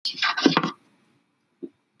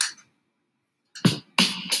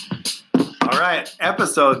right.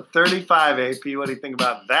 Episode 35, AP. What do you think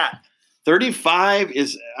about that? 35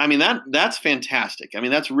 is, that's fantastic.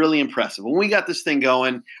 That's really impressive. When we got this thing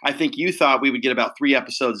going, I think you thought we would get about 3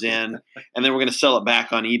 episodes in, and then we're going to sell it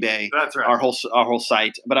back on eBay. That's right. Our whole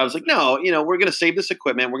site. But I was like, no, we're going to save this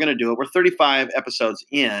equipment. We're going to do it. We're 35 episodes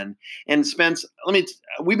in. And Spence,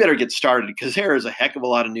 we better get started because there is a heck of a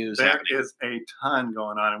lot of news. There is a ton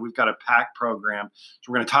going on, and we've got a packed program.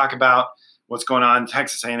 So we're going to talk about what's going on.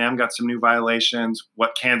 Texas A&M got some new violations,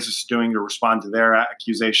 what Kansas is doing to respond to their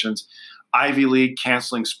accusations. Ivy League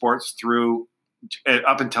canceling sports through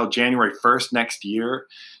up until January 1st next year.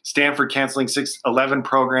 Stanford canceling 11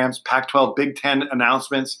 programs. Pac-12, Big Ten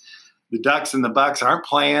announcements. The Ducks and the Bucks aren't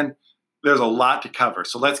playing. There's a lot to cover,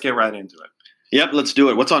 so let's get right into it. Yep, let's do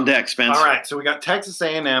it. What's on deck, Spence? All right, so we got Texas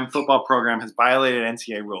A&M football program has violated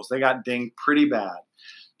NCAA rules. They got dinged pretty bad.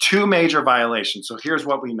 2 major violations, so here's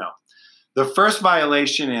what we know. The first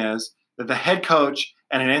violation is that the head coach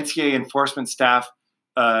and an NCAA enforcement staff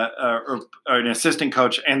or an assistant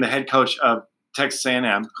coach and the head coach of Texas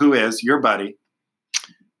A&M, who is your buddy,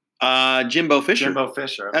 Jimbo Fisher. Jimbo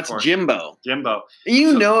Fisher. That's course. Jimbo. Jimbo.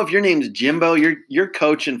 If your name's Jimbo, you're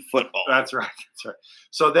coaching football. That's right. That's right.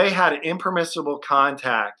 So they had impermissible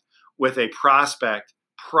contact with a prospect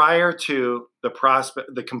prior to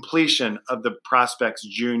the completion of the prospect's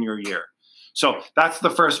junior year. So that's the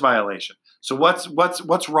first violation. So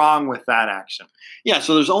what's wrong with that action? Yeah.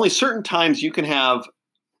 So there's only certain times you can have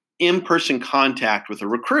in-person contact with a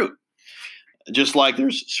recruit. Just like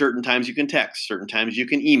there's certain times you can text, certain times you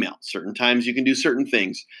can email, certain times you can do certain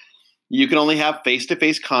things. You can only have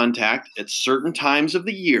face-to-face contact at certain times of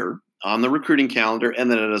the year on the recruiting calendar,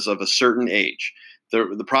 and then it is of a certain age.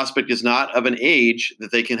 The prospect is not of an age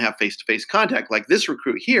that they can have face-to-face contact. Like this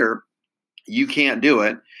recruit here, you can't do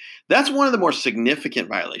it. That's one of the more significant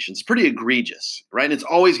violations. It's pretty egregious, right? And it's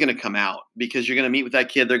always going to come out because you're going to meet with that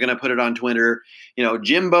kid. They're going to put it on Twitter.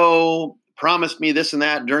 Jimbo promised me this and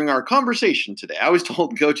that during our conversation today. I always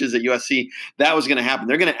told coaches at USC that was going to happen.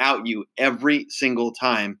 They're going to out you every single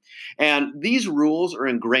time. And these rules are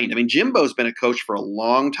ingrained. Jimbo's been a coach for a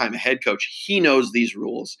long time, a head coach. He knows these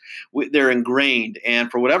rules. They're ingrained. And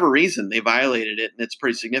for whatever reason, they violated it, and it's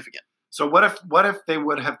pretty significant. So what if they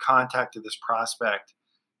would have contacted this prospect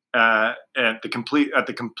at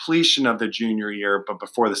the completion of the junior year, but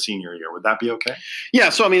before the senior year? Would that be okay? Yeah.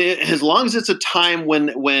 So as long as it's a time when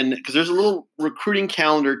because there's a little recruiting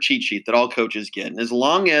calendar cheat sheet that all coaches get, and as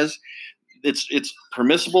long as it's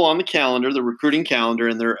permissible on the calendar, the recruiting calendar,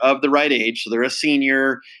 and they're of the right age, so they're a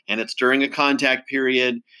senior, and it's during a contact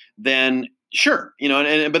period, then sure,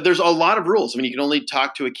 but there's a lot of rules. You can only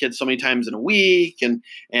talk to a kid so many times in a week, and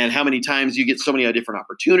how many times you get so many different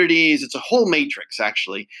opportunities. It's a whole matrix,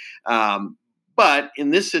 actually. But in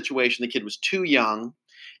this situation, the kid was too young,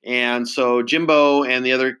 and so Jimbo and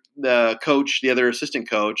the other assistant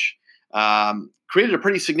coach, created a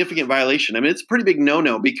pretty significant violation. It's a pretty big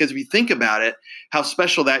no-no because if you think about it, how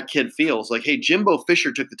special that kid feels. Like, hey, Jimbo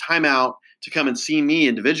Fisher took the time out to come and see me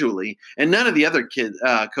individually, and none of the other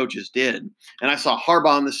coaches did. And I saw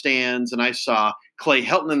Harbaugh in the stands, and I saw Clay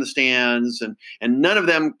Helton in the stands, and none of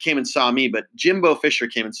them came and saw me, but Jimbo Fisher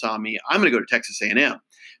came and saw me. I'm going to go to Texas A&M.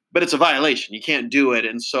 But it's a violation. You can't do it,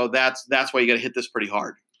 and so that's why you got to hit this pretty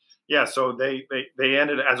hard. Yeah, so they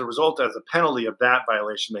ended, as a result, as a penalty of that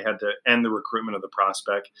violation, they had to end the recruitment of the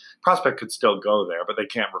prospect. Prospect could still go there, but they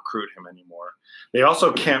can't recruit him anymore. They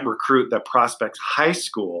also can't recruit the prospect's high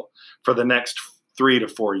school for the next 3 to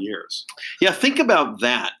 4 years. Yeah, think about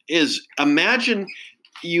that. Imagine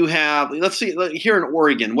you have, let's see, here in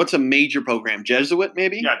Oregon, what's a major program? Jesuit,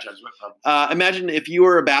 maybe? Yeah, Jesuit. Imagine if you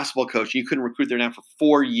were a basketball coach and you couldn't recruit there now for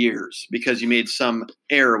 4 years because you made some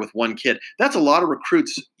error with one kid. That's a lot of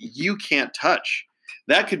recruits you can't touch.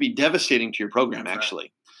 That could be devastating to your program,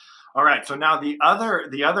 actually. All right. So now the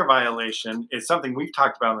other violation is something we've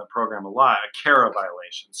talked about in the program a lot, a CARA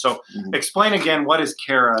violation. So explain again, what is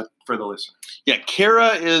CARA for the listeners? Yeah,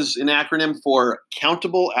 CARA is an acronym for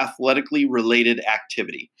Countable Athletically Related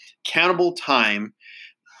Activity. Countable time,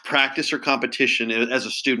 practice, or competition as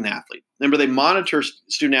a student athlete. Remember, they monitor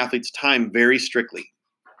student athletes' time very strictly.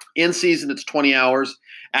 In season, it's 20 hours.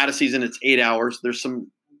 Out of season, it's 8 hours. There's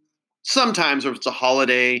sometimes if it's a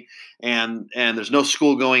holiday and there's no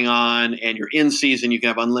school going on and you're in season, you can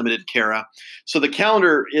have unlimited CARA. So the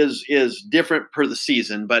calendar is different per the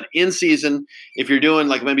season, but in season, if you're doing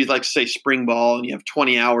say spring ball and you have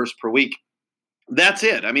 20 hours per week, that's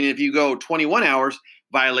it. If you go 21 hours,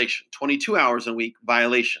 violation, 22 hours a week,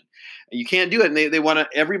 violation. You can't do it. And they want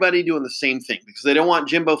everybody doing the same thing because they don't want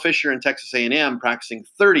Jimbo Fisher and Texas A&M practicing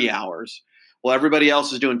 30 hours Well, everybody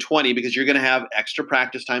else is doing 20 because you're going to have extra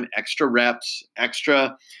practice time, extra reps,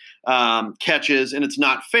 extra catches, and it's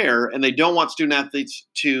not fair. And they don't want student athletes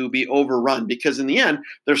to be overrun because in the end,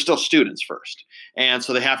 they're still students first. And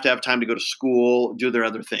so they have to have time to go to school, do their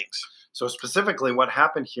other things. So specifically what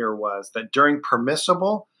happened here was that during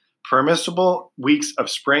permissible weeks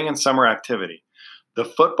of spring and summer activity, the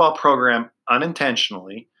football program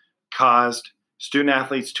unintentionally caused student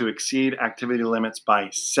athletes to exceed activity limits by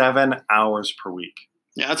 7 hours per week.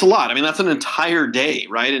 Yeah, that's a lot. I mean, that's an entire day,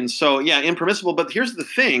 right? And so, yeah, impermissible. But here's the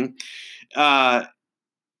thing. How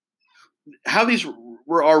these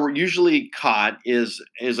are usually caught is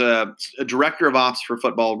a director of ops for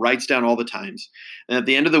football writes down all the times. And at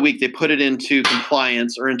the end of the week, they put it into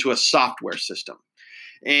compliance or into a software system.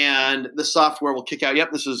 And the software will kick out,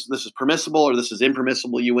 yep, this is permissible or this is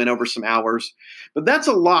impermissible. You went over some hours, but that's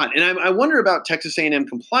a lot. And I wonder about Texas A&M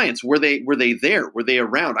compliance. Were they there? Were they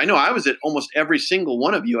around? I know I was at almost every single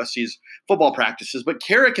one of USC's football practices, but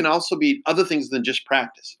CARA can also be other things than just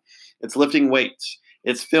practice. It's lifting weights.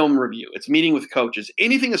 It's film review. It's meeting with coaches.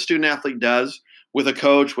 Anything a student athlete does with a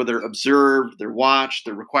coach, where they're observed, they're watched,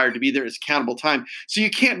 they're required to be there, it's accountable time. So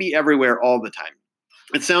you can't be everywhere all the time.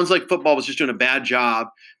 It sounds like football was just doing a bad job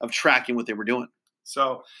of tracking what they were doing.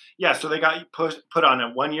 So they got put on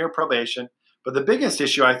a 1-year probation. But the biggest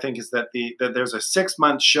issue, I think, is that there's a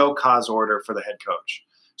 6-month show cause order for the head coach.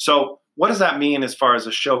 So what does that mean as far as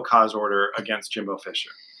a show cause order against Jimbo Fisher?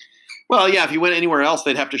 Well, yeah, if he went anywhere else,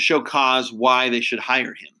 they'd have to show cause why they should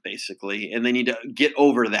hire him, basically, and they need to get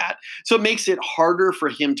over that. So it makes it harder for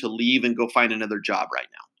him to leave and go find another job right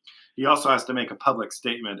now. He also has to make a public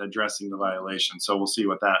statement addressing the violation. So we'll see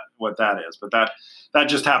what that is. But that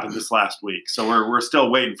just happened this last week. So we're still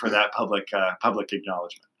waiting for that public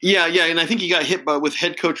acknowledgement. Yeah, and I think he got hit with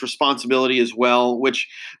head coach responsibility as well, which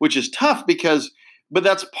is tough but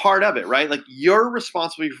that's part of it, right? Like you're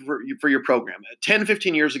responsible for your program. 10,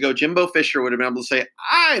 15 years ago, Jimbo Fisher would have been able to say,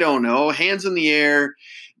 I don't know, hands in the air.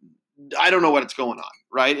 I don't know what's going on,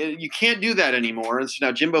 right? You can't do that anymore. And so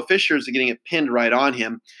now Jimbo Fisher is getting it pinned right on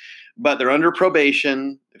him. But they're under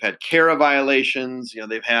probation. They've had CARA violations.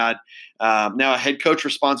 They've had now a head coach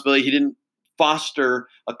responsibility. He didn't foster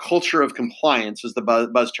a culture of compliance is the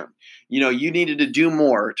buzz term. You needed to do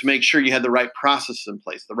more to make sure you had the right processes in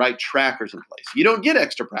place, the right trackers in place. You don't get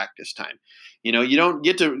extra practice time. You don't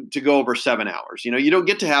get to go over 7 hours. You don't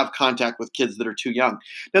get to have contact with kids that are too young.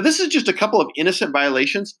 Now, this is just a couple of innocent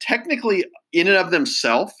violations, technically in and of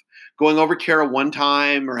themselves, going over CARA one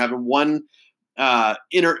time or having one contact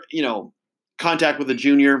with a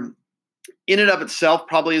junior in and of itself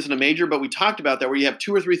probably isn't a major, but we talked about that where you have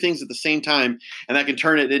 2 or 3 things at the same time and that can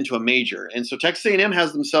turn it into a major. And so Texas A&M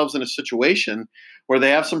has themselves in a situation where they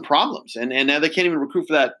have some problems and now they can't even recruit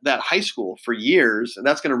for that high school for years. And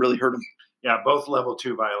that's going to really hurt them. Yeah, both level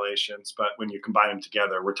 2 violations, but when you combine them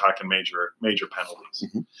together, we're talking major penalties.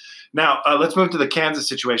 Mm-hmm. Now, let's move to the Kansas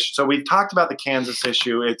situation. So we've talked about the Kansas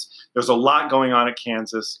issue. There's a lot going on at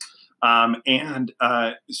Kansas. And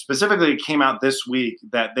specifically, it came out this week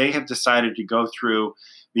that they have decided to go through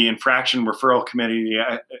the infraction referral committee,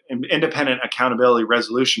 independent accountability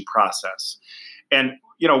resolution process. And,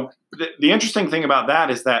 the interesting thing about that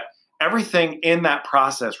is that everything in that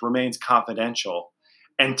process remains confidential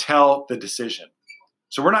until the decision.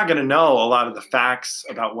 So we're not going to know a lot of the facts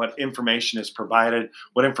about what information is provided,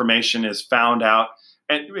 what information is found out.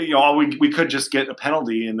 And we could just get a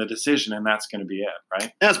penalty in the decision, and that's going to be it,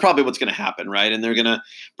 right? That's probably what's going to happen, right? And they're going to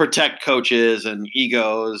protect coaches and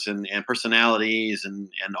egos and personalities and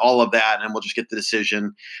all of that, and we'll just get the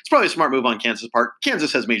decision. It's probably a smart move on Kansas' part.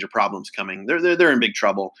 Kansas has major problems coming. They're in big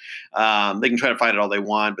trouble. They can try to fight it all they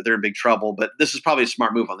want, but they're in big trouble. But this is probably a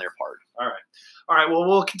smart move on their part. All right. Well,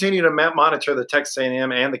 we'll continue to monitor the Texas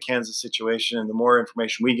A&M and the Kansas situation, and the more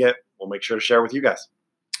information we get, we'll make sure to share with you guys.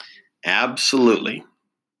 Absolutely.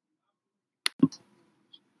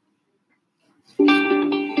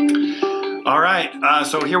 All right.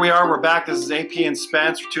 So here we are. We're back. This is AP and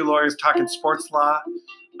Spence, 2 lawyers talking sports law.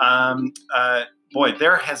 Boy,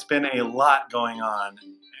 there has been a lot going on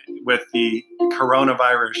with the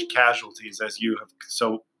coronavirus casualties, as you have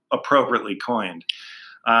so appropriately coined.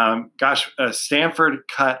 Stanford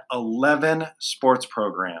cut 11 sports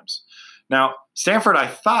programs. Now, Stanford, I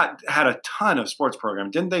thought, had a ton of sports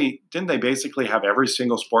programs. Didn't they basically have every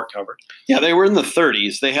single sport covered? Yeah, they were in the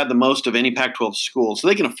 30s. They had the most of any Pac-12 school. So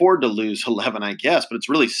they can afford to lose 11, I guess. But it's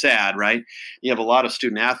really sad, right? You have a lot of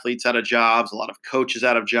student athletes out of jobs, a lot of coaches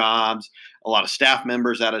out of jobs, a lot of staff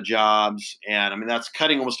members out of jobs. And, I mean, that's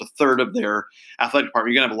cutting almost a third of their athletic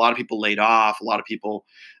department. You're going to have a lot of people laid off, a lot of people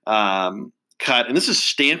cut. And this is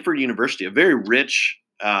Stanford University, a very rich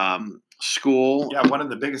school. Yeah, one of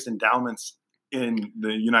the biggest endowments in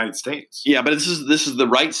the United States. Yeah, but this is the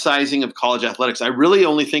right sizing of college athletics. I really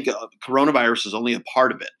only think coronavirus is only a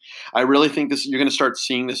part of it. I really think you're going to start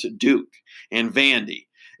seeing this at Duke and Vandy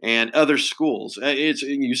and other schools. It's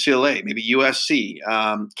UCLA, maybe USC,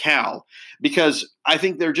 Cal, because I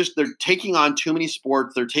think they're taking on too many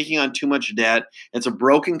sports. They're taking on too much debt. It's a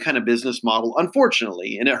broken kind of business model,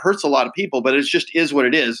 unfortunately, and it hurts a lot of people. But it just is what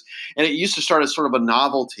it is. And it used to start as sort of a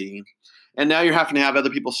novelty. And now you're having to have other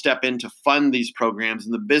people step in to fund these programs,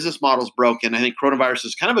 and the business model's broken. I think coronavirus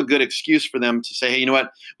is kind of a good excuse for them to say, hey, you know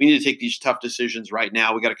what? We need to take these tough decisions right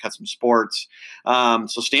now. We got to cut some sports. So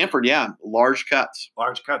Stanford, yeah, large cuts.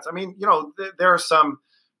 Large cuts. I mean, there are some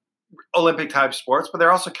Olympic type sports, but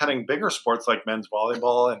they're also cutting bigger sports like men's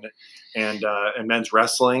volleyball and men's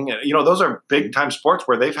wrestling. And, those are big time sports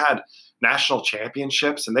where they've had national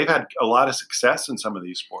championships and they've had a lot of success in some of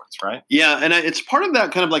these sports, right? Yeah, and it's part of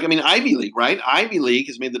that kind of Ivy League, right? Ivy League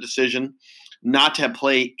has made the decision not to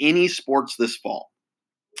play any sports this fall.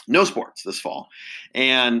 No sports this fall.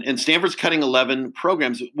 And Stanford's cutting 11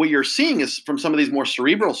 programs. What you're seeing is from some of these more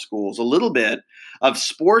cerebral schools, a little bit of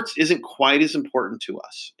sports isn't quite as important to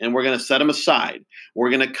us. And we're going to set them aside.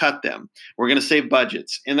 We're going to cut them. We're going to save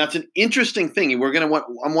budgets. And that's an interesting thing. I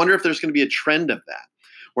wonder if there's going to be a trend of that,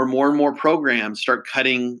 where more and more programs start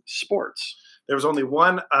cutting sports. There was only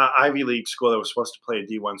one Ivy League school that was supposed to play a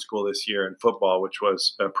D1 school this year in football, which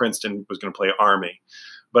was Princeton was going to play Army.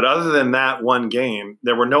 But other than that one game,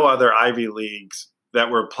 there were no other Ivy Leagues that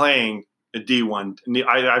were playing a D1,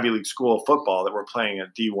 Ivy League school football that were playing a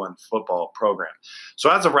D1 football program. So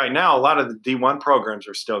as of right now, a lot of the D1 programs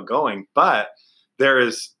are still going, but there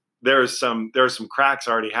are some cracks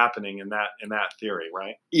already happening in that theory,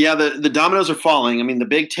 right? Yeah, the dominoes are falling. I mean, the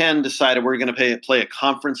Big Ten decided we're going to play a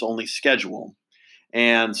conference-only schedule.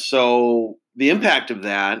 And so the impact of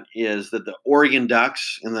that is that the Oregon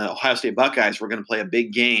Ducks and the Ohio State Buckeyes were going to play a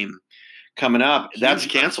big game coming up. That's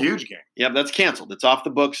canceled. Huge game. Yep, that's canceled. It's off the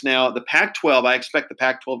books now. The Pac-12, I expect the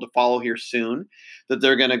Pac-12 to follow here soon, that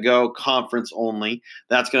they're going to go conference only.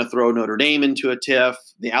 That's going to throw Notre Dame into a tiff.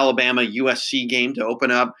 The Alabama-USC game to open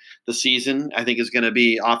up the season, I think, is going to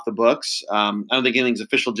be off the books. I don't think anything's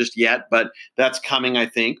official just yet, but that's coming, I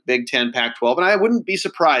think. Big Ten, Pac-12. And I wouldn't be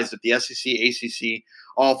surprised if the SEC, ACC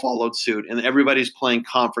all followed suit, and everybody's playing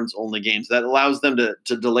conference-only games. That allows them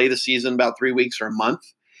to delay the season about 3 weeks or a month,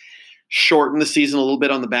 shorten the season a little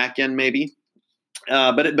bit on the back end maybe.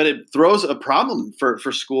 But it throws a problem for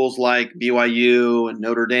schools like BYU and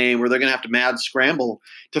Notre Dame, where they're going to have to mad scramble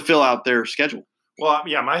to fill out their schedule. Well,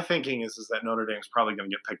 yeah, my thinking is that Notre Dame is probably going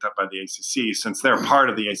to get picked up by the ACC since they're part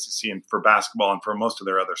of the ACC and for basketball and for most of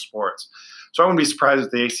their other sports. So I wouldn't be surprised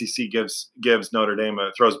if the ACC gives Notre Dame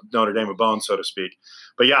throws Notre Dame a bone, so to speak.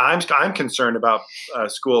 But yeah, I'm concerned about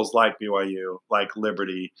schools like BYU, like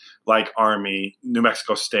Liberty, like Army, New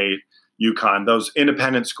Mexico State, UConn, those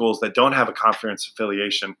independent schools that don't have a conference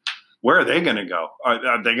affiliation. Where are they going to go?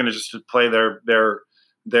 Are they going to just play their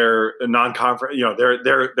non-conference?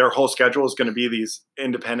 Their whole schedule is going to be these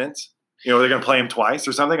independents. They're going to play them twice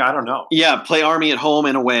or something. I don't know. Yeah, play Army at home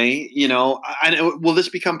and away. Will this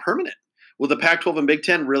become permanent? Will the Pac-12 and Big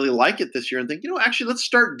Ten really like it this year and think, actually, let's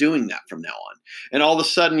start doing that from now on? And all of a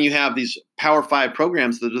sudden, you have these Power 5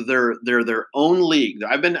 programs that are they're their own league.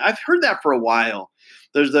 I've heard that for a while.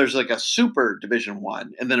 There's like a super Division I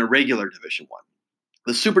and then a regular Division I.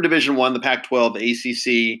 The Super Division I, the Pac-12, the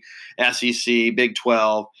ACC, SEC, Big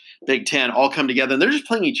 12, Big 10 all come together, and they're just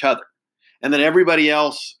playing each other. And then everybody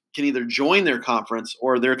else can either join their conference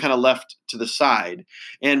or they're kind of left to the side.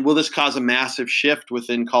 And will this cause a massive shift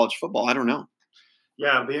within college football? I don't know.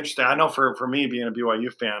 Yeah, it'd be interesting. I know for me being a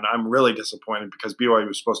BYU fan, I'm really disappointed because BYU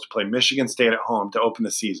was supposed to play Michigan State at home to open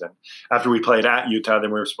the season. After we played at Utah, then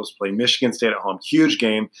we were supposed to play Michigan State at home. Huge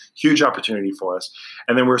game, huge opportunity for us.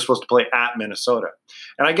 And then we were supposed to play at Minnesota.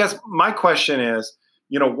 And I guess my question is,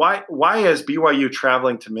 why is BYU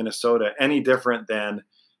traveling to Minnesota any different than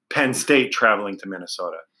Penn State traveling to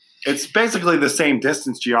Minnesota? It's basically the same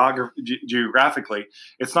distance geographically.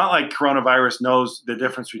 It's not like coronavirus knows the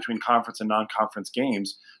difference between conference and non-conference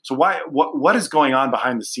games. So what is going on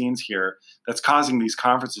behind the scenes here that's causing these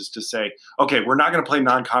conferences to say, okay, we're not going to play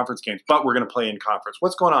non-conference games, but we're going to play in conference?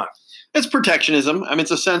 What's going on? It's protectionism. I mean,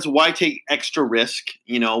 it's a sense, why take extra risk?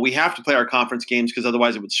 We have to play our conference games because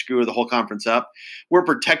otherwise it would screw the whole conference up. We're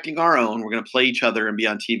protecting our own. We're going to play each other and be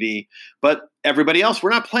on TV. But everybody else,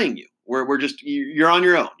 we're not playing you. We're just, you're on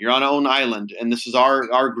your own. You're on your own island, and this is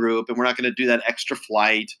our group, and we're not going to do that extra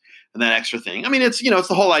flight and that extra thing. I mean, it's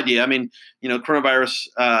the whole idea. I mean,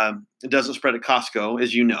 coronavirus doesn't spread at Costco,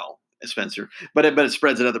 as you know. Spencer, but it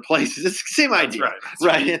spreads at other places. It's the same idea, That's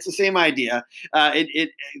right? It's the same idea.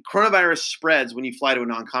 Coronavirus spreads when you fly to a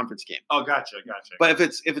non-conference game. Oh, gotcha. But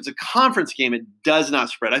if it's a conference game, it does not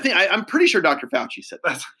spread. I'm pretty sure Dr. Fauci said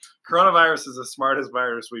that. Coronavirus is the smartest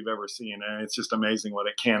virus we've ever seen, and it's just amazing what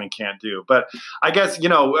it can and can't do. But I guess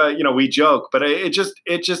we joke, but it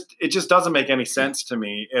just doesn't make any sense to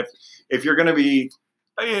me if you're going to be.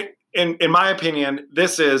 In my opinion,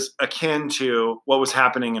 this is akin to what was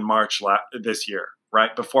happening in March this year,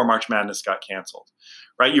 right? Before March Madness got canceled,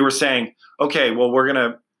 right? You were saying, okay, well, we're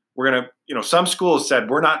gonna, some schools said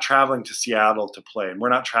we're not traveling to Seattle to play, and we're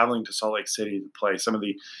not traveling to Salt Lake City to play. Some of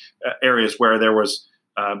the areas where there were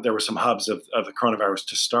some hubs of the coronavirus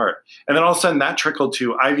to start, and then all of a sudden that trickled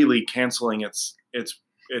to Ivy League canceling its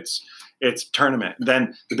tournament.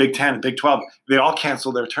 Then the Big Ten, Big 12, they all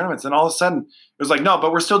canceled their tournaments. And all of a sudden it was like, no,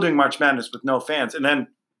 but we're still doing March Madness with no fans. And then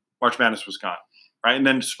March Madness was gone, right? And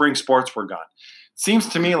then spring sports were gone. Seems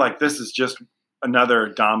to me like this is just another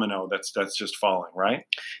domino that's just falling, right?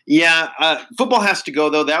 Yeah. Football has to go,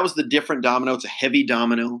 though. That was the different domino. It's a heavy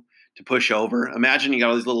domino to push over. Imagine you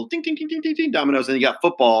got all these little ding, ding, ding, ding, ding, ding dominoes, and you got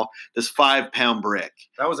football, this 5-pound brick.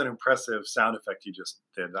 That was an impressive sound effect you just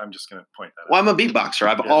did. I'm just going to point that out. Well, I'm a beatboxer.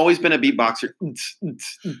 I've always been a beatboxer.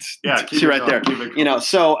 Yeah, see right there.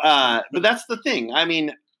 So, but that's the thing. I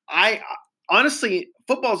mean, I honestly,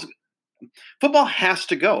 football has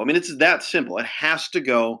to go. I mean, it's that simple. It has to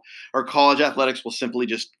go, or college athletics will simply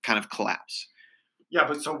just kind of collapse. Yeah,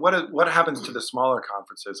 but so what happens to the smaller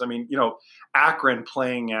conferences? I mean, Akron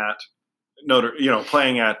playing at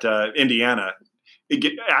Indiana,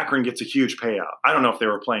 Akron gets a huge payout. I don't know if they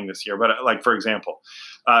were playing this year, but like for example,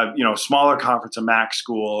 smaller conference, a MAC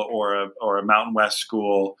school or a Mountain West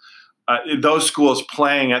school, those schools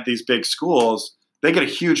playing at these big schools, they get a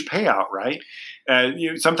huge payout, right?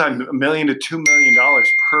 Sometimes $1 million to $2 million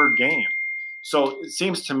per game. So it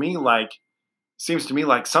seems to me like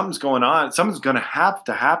something's going on. Something's going to have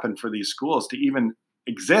to happen for these schools to even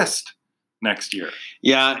exist next year.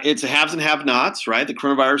 Yeah, it's haves and have-nots, right? The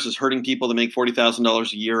coronavirus is hurting people that make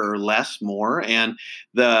 $40,000 a year or less more, and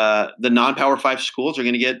the non-Power 5 schools are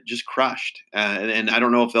going to get just crushed. And I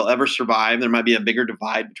don't know if they'll ever survive. There might be a bigger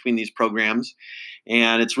divide between these programs,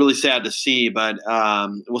 and it's really sad to see. But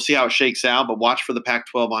we'll see how it shakes out. But watch for the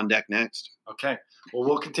Pac-12 on deck next. Okay. Well,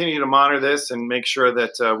 we'll continue to monitor this and make sure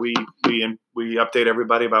that we update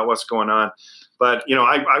everybody about what's going on. But,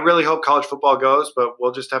 I really hope college football goes, but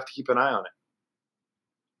we'll just have to keep an eye on it.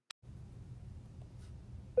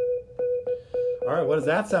 All right, what does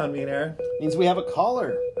that sound mean, Aaron? It means we have a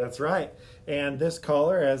caller. That's right. And this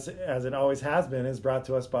caller, as it always has been, is brought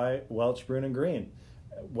to us by Welch, Bruin & Green.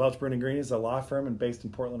 Welch, Bruin & Green is a law firm based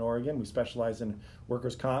in Portland, Oregon. We specialize in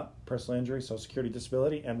workers' comp, personal injury, social security,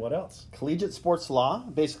 disability, and what else? Collegiate sports law.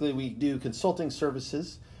 Basically, we do consulting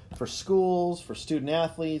services for schools, for student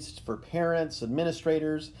athletes, for parents,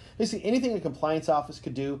 administrators. Basically, anything a compliance office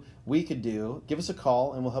could do, we could do. Give us a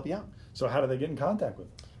call, and we'll help you out. So how do they get in contact with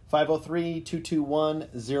us?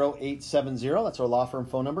 503-221-0870. That's our law firm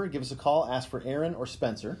phone number. Give us a call. Ask for Aaron or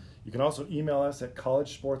Spencer. You can also email us at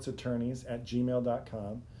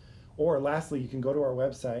collegesportsattorneys@gmail.com. Or lastly, you can go to our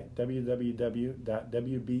website,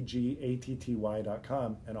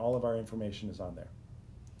 www.wbgatty.com, and all of our information is on there.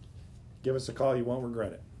 Give us a call. You won't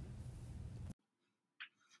regret it.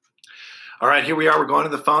 All right, here we are. We're going to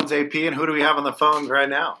the phones, AP, and who do we have on the phone right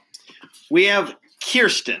now? We have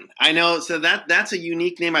Kirsten. I know, so that's a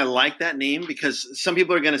unique name. I like that name because some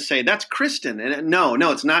people are going to say, that's Kristen. And no,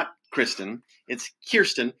 it's not Kristen. It's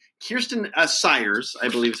Kirsten. Kirsten Sires, I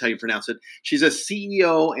believe is how you pronounce it. She's a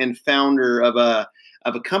CEO and founder of a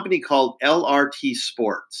company called LRT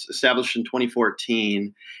Sports, established in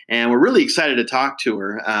 2014. And we're really excited to talk to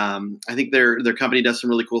her. I think their company does some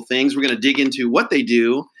really cool things. We're going to dig into what they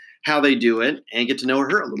do, how they do it, and get to know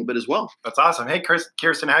her a little bit as well. That's awesome. Hey,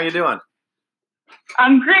 Kirsten, how you doing?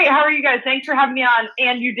 I'm great. How are you guys? Thanks for having me on.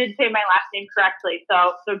 And you did say my last name correctly,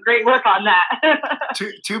 so great work on that.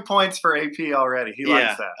 2 points for AP already. He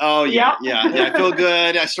likes that. Oh yeah, yeah. I feel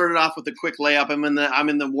good. I started off with a quick layup. I'm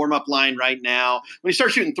in the warm up line right now. When you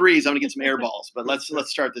start shooting threes, I'm gonna get some air balls. But let's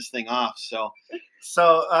start this thing off. So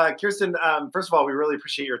Kirsten, first of all, we really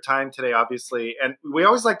appreciate your time today, obviously, and we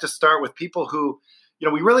always like to start with people who.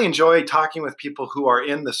 We really enjoy talking with people who are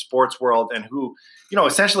in the sports world and who,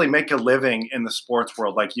 essentially make a living in the sports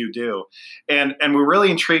world like you do. And we're really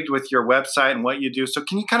intrigued with your website and what you do. So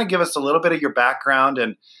can you kind of give us a little bit of your background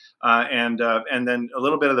and then a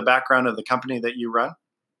little bit of the background of the company that you run?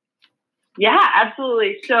 Yeah,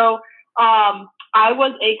 absolutely. So I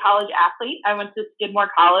was a college athlete. I went to Skidmore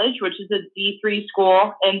College, which is a D3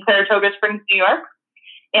 school in Saratoga Springs, New York.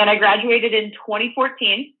 and I graduated in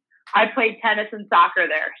 2014. I played tennis and soccer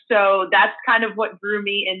there. So that's kind of what drew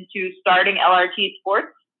me into starting LRT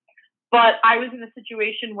Sports. But I was in a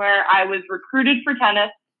situation where I was recruited for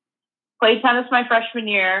tennis, played tennis my freshman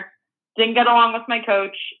year, didn't get along with my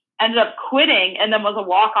coach, ended up quitting, and then was a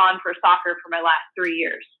walk-on for soccer for my last 3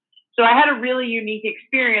 years. So I had a really unique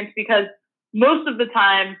experience because most of the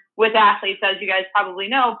time with athletes, as you guys probably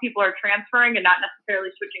know, people are transferring and not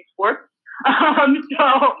necessarily switching sports.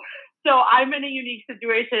 So I'm in a unique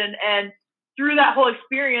situation. And through that whole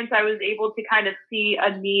experience, I was able to kind of see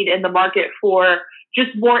a need in the market for just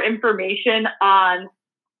more information on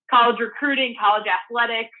college recruiting, college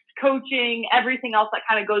athletics, coaching, everything else that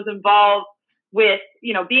kind of goes involved with,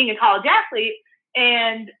 being a college athlete.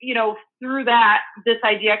 And, through that, this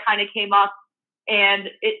idea kind of came up, and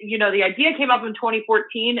the idea came up in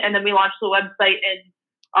 2014, and then we launched the website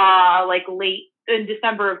in late in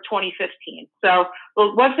December of 2015. So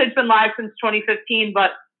the website's been live since 2015,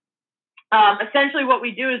 but essentially what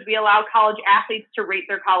we do is we allow college athletes to rate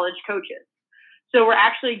their college coaches. So we're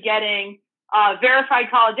actually getting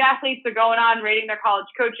verified college athletes. They're going on rating their college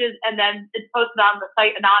coaches, and then it's posted on the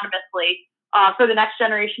site anonymously for the next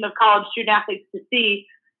generation of college student athletes to see.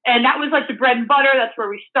 And that was like the bread and butter. That's where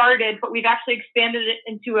we started, but we've actually expanded it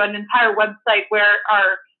into an entire website where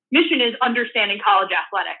our mission is understanding college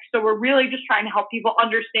athletics. So we're really just trying to help people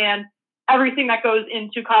understand everything that goes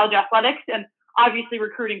into college athletics, and obviously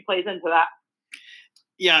recruiting plays into that.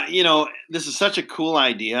 Yeah, this is such a cool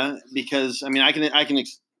idea because I can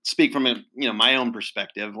speak from my own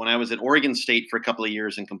perspective. When I was at Oregon State for a couple of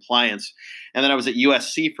years in compliance, and then I was at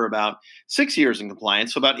USC for about 6 years in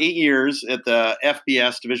compliance, so about 8 years at the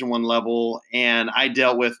FBS Division I level, and I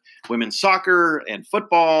dealt with women's soccer and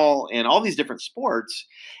football and all these different sports,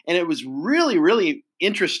 and it was really, really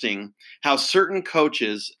interesting how certain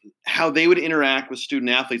coaches, how they would interact with student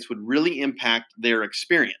athletes would really impact their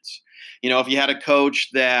experience. If you had a coach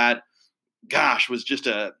that, was just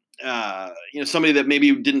somebody that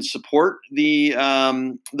maybe didn't support the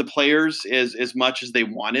players as much as they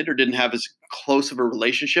wanted, or didn't have as close of a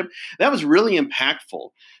relationship, that was really impactful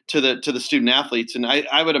to the student athletes. And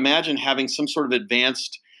I would imagine having some sort of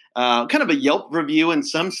advanced kind of a Yelp review in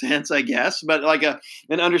some sense, I guess, but like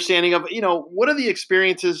an understanding of, what are the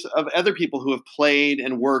experiences of other people who have played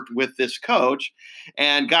and worked with this coach?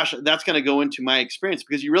 And that's going to go into my experience,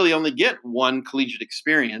 because you really only get one collegiate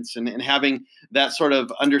experience, and having that sort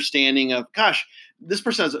of understanding of, this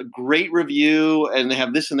person has a great review and they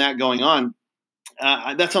have this and that going on.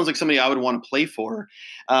 That sounds like somebody I would want to play for.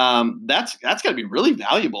 That's got to be really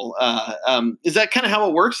valuable. Is that kind of how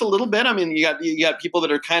it works a little bit? I mean, you got people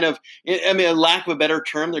that are kind of, lack of a better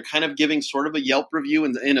term, they're kind of giving sort of a Yelp review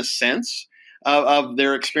in a sense of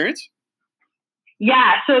their experience.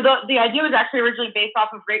 Yeah. So the idea was actually originally based off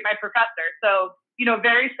of Rate My Professor. So,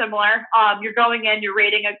 very similar. You're going in, you're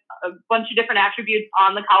rating a bunch of different attributes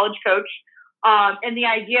on the college coach. And the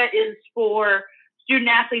idea is for student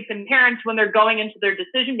athletes and parents, when they're going into their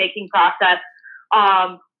decision-making process,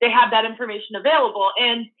 they have that information available.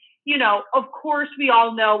 And, of course, we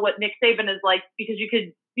all know what Nick Saban is like, because you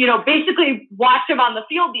could, basically watch him on the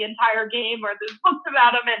field the entire game, or there's books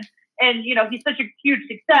about him, and he's such a huge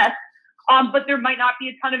success. But there might not be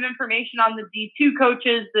a ton of information on the D2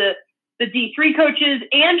 coaches, the D3 coaches,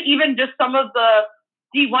 and even just some of the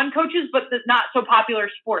D1 coaches, but the not so popular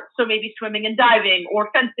sports. So maybe swimming and diving, or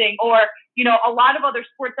fencing, or, a lot of other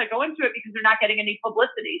sports that go into it, because they're not getting any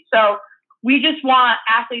publicity. So we just want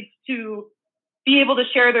athletes to be able to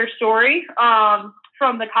share their story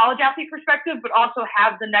from the college athlete perspective, but also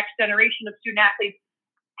have the next generation of student athletes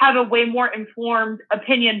have a way more informed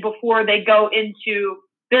opinion before they go into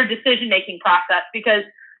their decision-making process. Because,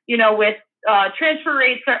 with transfer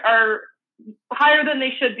rates are higher than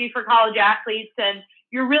they should be for college athletes, and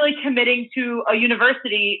you're really committing to a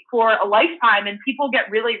university for a lifetime, and people get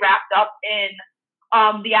really wrapped up in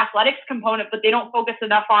the athletics component, but they don't focus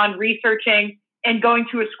enough on researching and going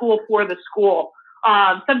to a school for the school.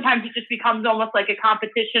 Sometimes it just becomes almost like a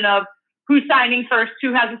competition of who's signing first,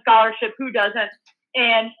 who has a scholarship, who doesn't.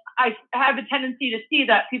 And I have a tendency to see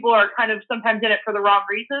that people are kind of sometimes in it for the wrong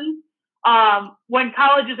reasons, when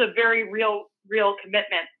college is a very real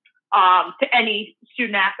commitment to any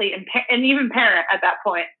student athlete and even parent at that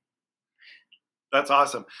point. That's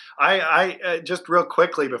awesome. I just real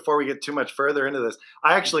quickly, before we get too much further into this,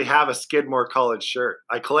 I actually have a Skidmore College shirt.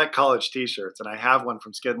 I collect college t-shirts, and I have one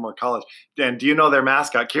from Skidmore College. Dan, do you know their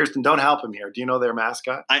mascot? Kirsten, don't help him here. Do you know their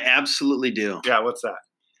mascot? I absolutely do. Yeah, what's that?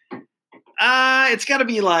 It's got to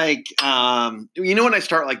be like, when I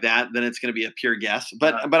start like that, then it's going to be a pure guess.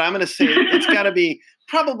 But I'm going to say it's got to be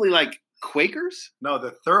probably like Quakers? No,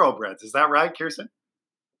 the Thoroughbreds. Is that right, Kirsten?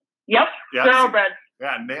 Yep. Yeah. Thoroughbreds.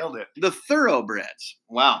 Yeah, nailed it. The Thoroughbreds.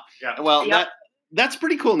 Wow. Yeah. Well, Yep. that's a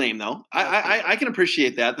pretty cool name, though. I can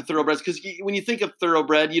appreciate that, the Thoroughbreds, because when you think of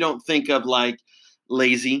thoroughbred, you don't think of like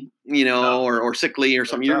lazy, No. or sickly or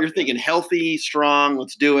something. You're tough. thinking healthy, strong.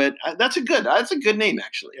 Let's do it. That's a good name,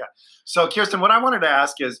 actually. Yeah. So, Kirsten, what I wanted to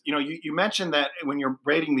ask is, you mentioned that when you're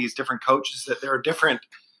rating these different coaches, that there are different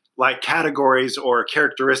like categories or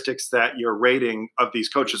characteristics that you're rating of these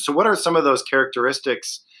coaches. So, what are some of those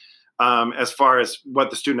characteristics as far as what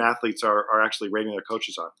the student athletes are actually rating their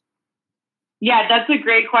coaches on? Yeah, that's a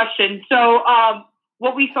great question. So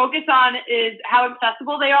what we focus on is how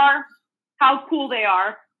accessible they are, how cool they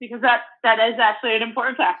are, because that is actually an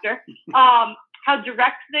important factor. How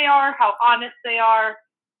direct they are, how honest they are,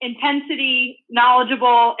 intensity,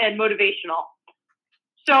 knowledgeable, and motivational.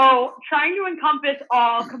 So trying to encompass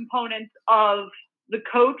all components of the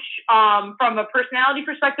coach from a personality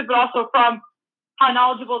perspective, but also from how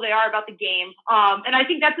knowledgeable they are about the game. And I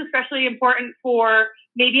think that's especially important for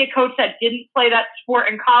maybe a coach that didn't play that sport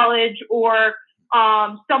in college, or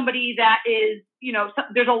somebody that is,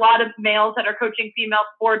 there's a lot of males that are coaching female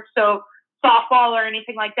sports, so softball or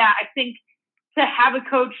anything like that. I think to have a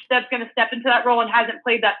coach that's going to step into that role and hasn't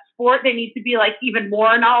played that sport, they need to be like even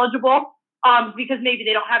more knowledgeable because maybe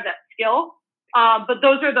they don't have that skill. But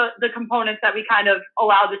those are the components that we kind of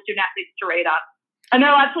allow the student athletes to rate on. And they're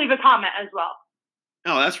allowed to leave a comment as well.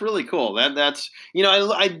 Oh, that's really cool. That's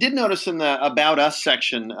I did notice in the About Us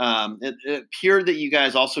section, it appeared that you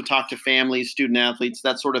guys also talk to families, student athletes,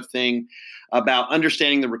 that sort of thing, about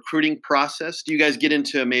understanding the recruiting process. Do you guys get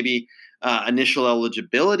into maybe initial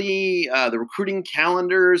eligibility, the recruiting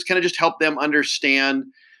calendars, kind of just help them understand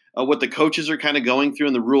what the coaches are kind of going through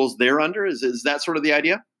and the rules they're under? Is that sort of the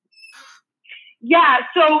idea? Yeah.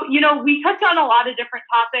 So, we touch on a lot of different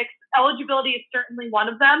topics. Eligibility is certainly one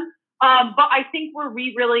of them. But I think where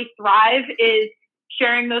we really thrive is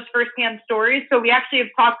sharing those firsthand stories. So we actually have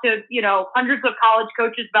talked to, hundreds of college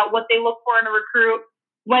coaches about what they look for in a recruit,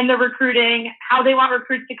 when they're recruiting, how they want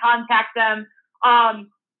recruits to contact them.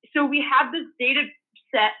 So we have this data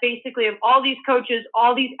set basically of all these coaches,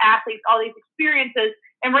 all these athletes, all these experiences,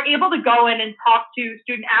 and we're able to go in and talk to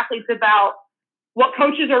student athletes about what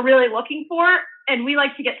coaches are really looking for. And we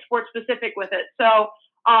like to get sport specific with it. So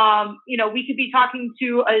we could be talking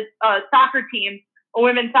to a soccer team, a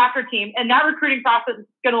women's soccer team, and that recruiting process is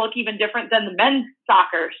going to look even different than the men's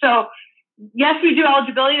soccer. So yes, we do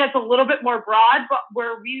eligibility. That's a little bit more broad, but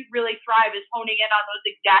where we really thrive is honing in on those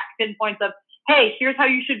exact pinpoints of, hey, here's how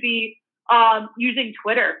you should be using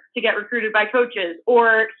Twitter to get recruited by coaches,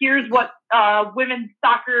 or here's what women's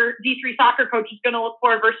soccer, D3 soccer coach is going to look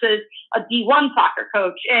for versus a D1 soccer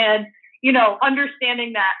coach. And,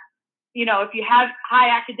 understanding that, if you have high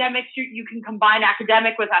academics, you can combine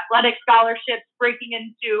academic with athletic scholarships, breaking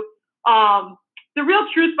into the real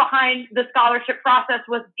truth behind the scholarship process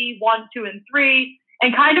with D1, 2, and 3,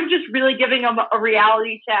 and kind of just really giving them a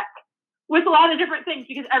reality check with a lot of different things,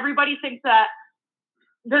 because everybody thinks that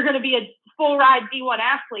they're going to be a full ride D1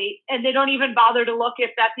 athlete, and they don't even bother to look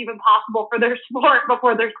if that's even possible for their sport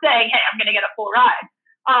before they're saying, hey, I'm going to get a full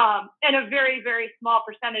ride. And a very, very small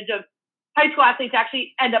percentage of high school athletes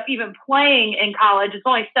actually end up even playing in college. It's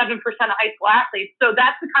only 7% of high school athletes. So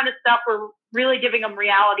that's the kind of stuff we're really giving them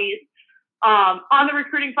realities on the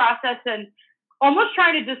recruiting process, and almost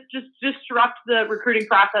trying to just disrupt the recruiting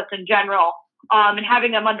process in general, and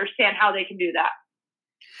having them understand how they can do that.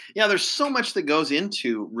 Yeah, there's so much that goes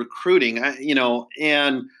into recruiting,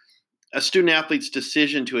 and a student athlete's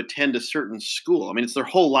decision to attend a certain school. I mean, it's their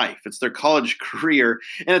whole life. It's their college career.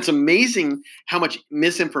 And it's amazing how much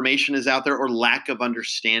misinformation is out there, or lack of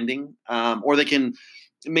understanding, or they can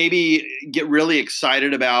maybe get really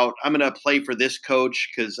excited about, I'm going to play for this coach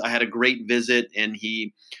because I had a great visit and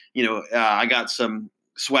he, I got some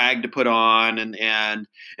swag to put on and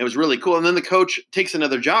it was really cool. And then the coach takes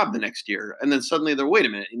another job the next year, and then suddenly they're, wait a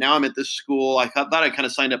minute, now I'm at this school. I thought I kind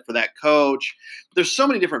of signed up for that coach. There's so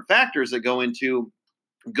many different factors that go into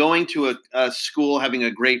going to a school, having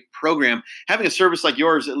a great program. Having a service like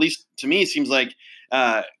yours, at least to me, seems like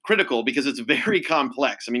critical, because it's very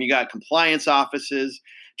complex. I mean, you got compliance offices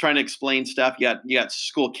trying to explain stuff. You got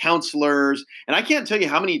school counselors, and I can't tell you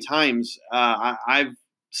how many times I've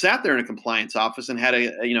sat there in a compliance office and had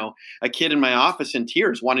a kid in my office in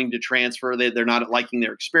tears wanting to transfer. They're not liking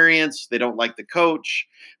their experience. They don't like the coach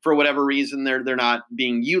for whatever reason. They're not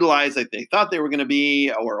being utilized like they thought they were going to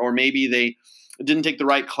be, or maybe didn't take the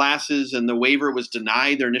right classes and the waiver was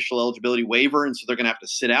denied, their initial eligibility waiver, and so they're going to have to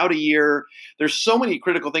sit out a year. There's so many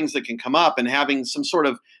critical things that can come up, and having some sort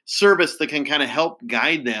of service that can kind of help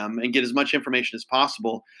guide them and get as much information as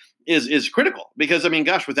possible is critical, because I mean,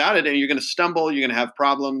 gosh, without it, you're going to stumble, you're going to have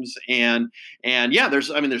problems, and yeah,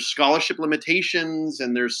 there's scholarship limitations,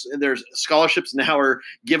 and there's scholarships now are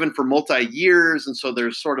given for multi-years, and so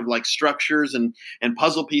there's sort of like structures and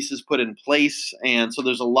puzzle pieces put in place, and so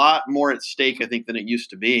there's a lot more at stake, I think, than it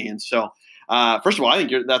used to be. And so, first of all, I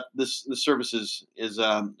think that this service is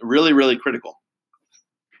really, really critical.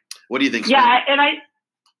 What do you think, Yeah, Sven?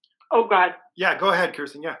 Oh God. Yeah, go ahead,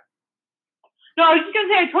 Kirsten. Yeah. No, I was just going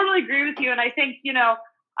to say, I totally agree with you. And I think,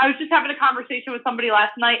 I was just having a conversation with somebody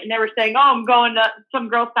last night, and they were saying, oh, I'm going to some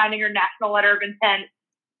girl signing her national letter of intent.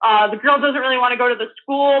 The girl doesn't really want to go to the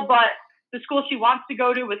school, but the school she wants to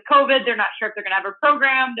go to with COVID, they're not sure if they're going to have a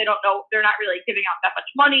program. They don't know. They're not really giving out that much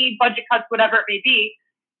money, budget cuts, whatever it may be.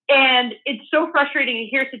 And it's so frustrating to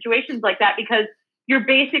hear situations like that, because you're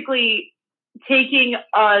basically taking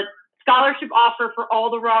a scholarship offer for all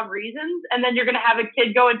the wrong reasons, and then you're going to have a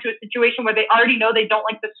kid go into a situation where they already know they don't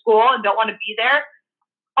like the school and don't want to be there.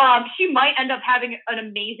 She might end up having an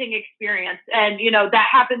amazing experience, and that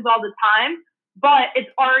happens all the time, but it's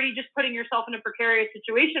already just putting yourself in a precarious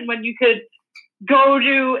situation when you could go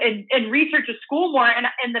to and research a school more.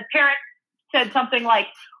 And the parent said something like,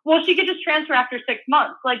 well, she could just transfer after 6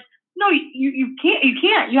 months. Like, no, you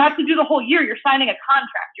can't. You have to do the whole year. You're signing a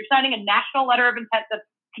contract. You're signing a national letter of intent that's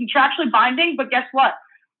contractually binding, but guess what?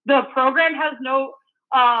 The program has no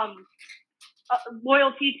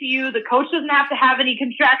loyalty to you. The coach doesn't have to have any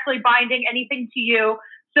contractually binding anything to you.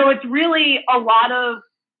 So it's really a lot of,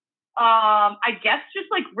 I guess, just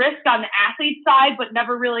like risk on the athlete side, but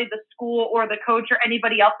never really the school or the coach or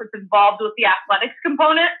anybody else that's involved with the athletics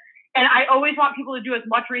component. And I always want people to do as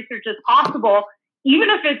much research as possible, even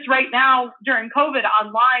if it's right now during COVID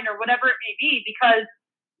online or whatever it may be, because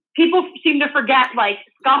people seem to forget, like,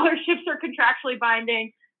 scholarships are contractually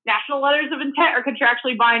binding, national letters of intent are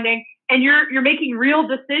contractually binding, and you're making real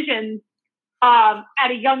decisions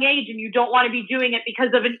at a young age, and you don't want to be doing it because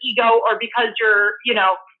of an ego or because your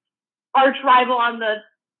arch rival on the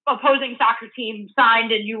opposing soccer team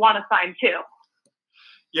signed and you want to sign too.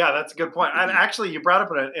 Yeah, that's a good point. And actually, you brought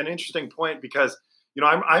up an interesting point, because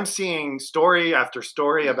I'm seeing story after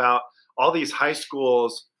story about all these high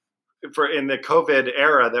schools in the COVID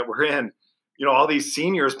era that we're in, all these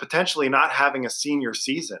seniors potentially not having a senior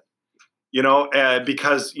season,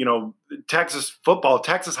 because, Texas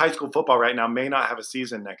high school football right now may not have a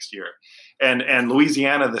season next year, and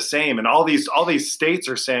Louisiana the same. And all these states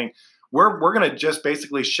are saying, we're going to just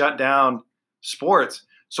basically shut down sports.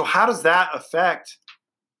 So how does that affect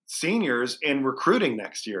seniors in recruiting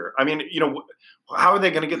next year? I mean, how are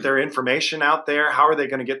they going to get their information out there? How are they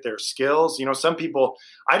going to get their skills? Some people,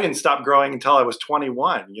 I didn't stop growing until I was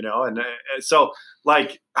 21, and so,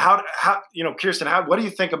 like, how Kirsten, what do you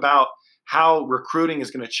think about how recruiting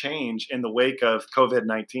is going to change in the wake of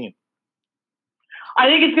COVID-19? I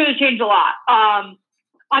think it's going to change a lot.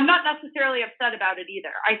 I'm not necessarily upset about it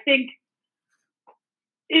either. I think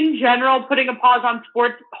in general, putting a pause on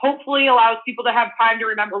sports hopefully allows people to have time to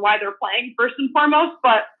remember why they're playing first and foremost,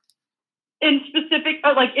 but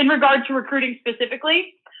in regard to recruiting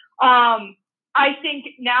specifically, I think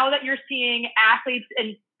now that you're seeing athletes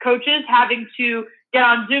and coaches having to get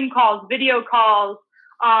on Zoom calls, video calls,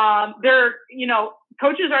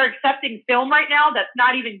 coaches are accepting film right now that's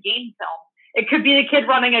not even game film. It could be the kid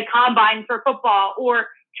running a combine for football, or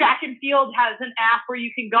track and field has an app where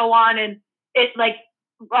you can go on and it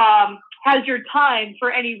has your time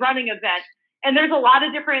for any running event. And there's a lot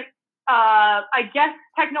of different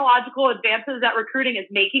technological advances that recruiting is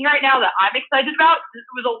making right now that I'm excited about. It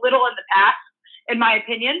was a little in the past, in my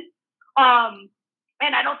opinion.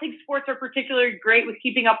 And I don't think sports are particularly great with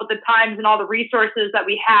keeping up with the times and all the resources that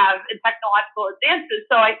we have in technological advances.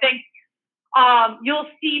 So I think you'll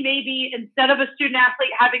see maybe instead of a student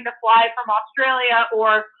athlete having to fly from Australia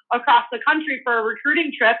or across the country for a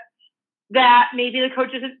recruiting trip, that maybe the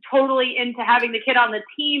coach isn't totally into having the kid on the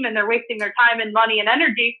team and they're wasting their time and money and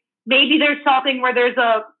energy. Maybe there's something where there's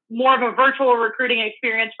a more of a virtual recruiting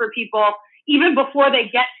experience for people even before they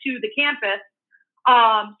get to the campus,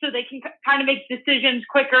 so they can kind of make decisions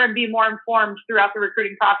quicker and be more informed throughout the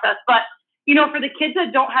recruiting process. But, for the kids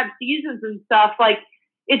that don't have seasons and stuff, like,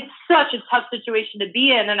 it's such a tough situation to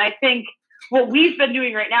be in. And I think what we've been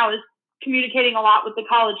doing right now is communicating a lot with the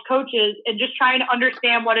college coaches and just trying to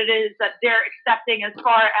understand what it is that they're accepting as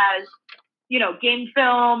far as, game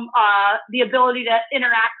film, the ability to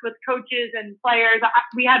interact with coaches and players.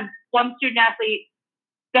 We had one student athlete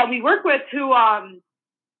that we work with who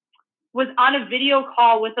was on a video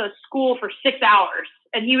call with a school for 6 hours.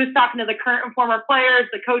 And he was talking to the current and former players,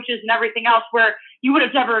 the coaches, and everything else, where you would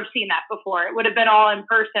have never have seen that before. It would have been all in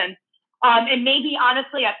person. And maybe,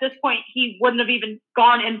 honestly, at this point, he wouldn't have even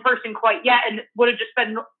gone in person quite yet and would have just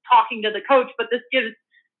been talking to the coach. But this gives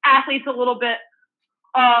athletes a little bit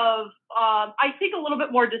of, I think, a little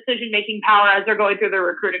bit more decision-making power as they're going through their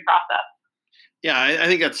recruiting process. Yeah, I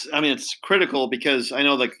think it's critical because I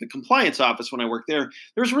know like the compliance office, when I worked there,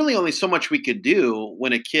 there's really only so much we could do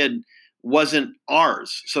when a kid wasn't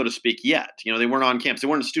ours, so to speak, yet. They weren't on campus. They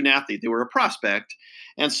weren't a student athlete. They were a prospect.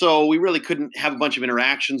 And so we really couldn't have a bunch of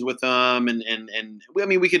interactions with them. And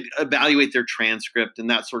we could evaluate their transcript and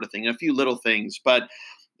that sort of thing, and a few little things. But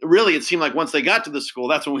really, it seemed like once they got to the school,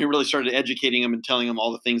 that's when we really started educating them and telling them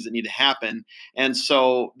all the things that need to happen. And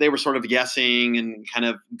so they were sort of guessing and kind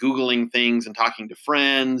of Googling things and talking to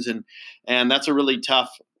friends. And that's a really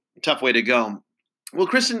tough way to go. Well,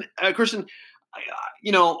 Kristen,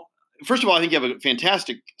 first of all, I think you have a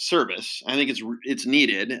fantastic service. I think it's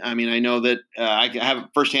needed. I mean, I know that I have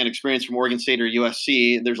firsthand experience from Oregon State or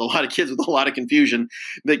USC. There's a lot of kids with a lot of confusion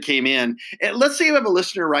that came in. And let's say you have a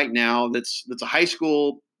listener right now that's a high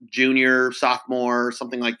school junior, sophomore,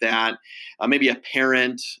 something like that, maybe a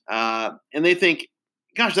parent, and they think,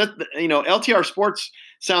 gosh, LTR Sports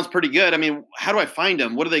sounds pretty good. I mean, how do I find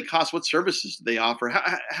them? What do they cost? What services do they offer?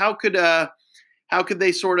 How could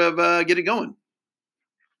they sort of get it going?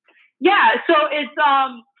 Yeah, so it's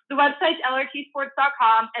the website's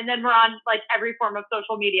lrtsports.com, and then we're on like every form of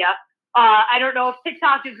social media. I don't know if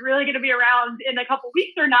TikTok is really going to be around in a couple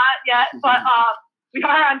weeks or not yet, but we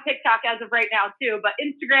are on TikTok as of right now too. But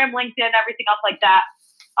Instagram, LinkedIn, everything else like that.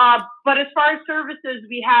 But as far as services,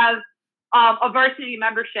 we have a varsity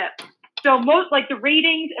membership. So most like the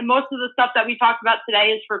ratings and most of the stuff that we talked about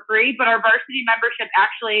today is for free, but our varsity membership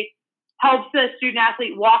actually helps the student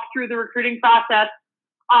athlete walk through the recruiting process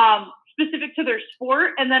specific to their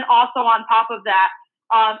sport. And then also on top of that,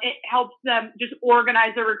 it helps them just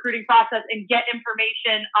organize their recruiting process and get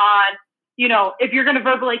information on, if you're going to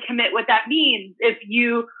verbally commit, what that means. If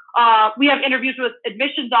you, we have interviews with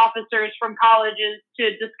admissions officers from colleges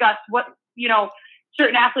to discuss what,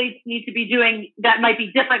 certain athletes need to be doing that might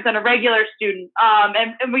be different than a regular student.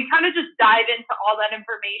 And we kind of just dive into all that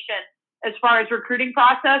information as far as recruiting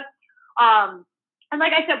process. And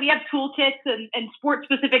like I said, we have toolkits and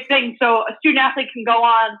sport-specific things. So a student athlete can go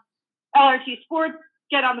on LRT Sports,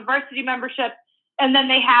 get on the varsity membership, and then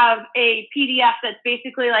they have a PDF that's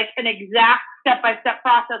basically like an exact step-by-step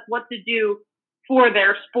process what to do for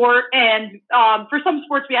their sport. And for some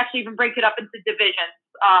sports, we actually even break it up into divisions.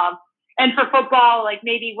 And for football, like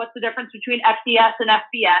maybe what's the difference between FCS and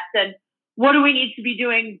FBS, and what do we need to be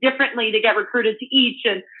doing differently to get recruited to each,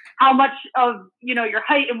 and how much of your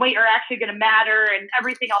height and weight are actually going to matter, and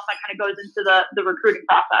everything else that kind of goes into the recruiting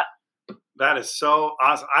process. That is so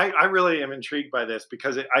awesome. I really am intrigued by this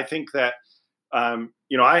because I think that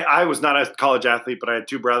I was not a college athlete, but I had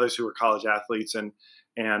two brothers who were college athletes, and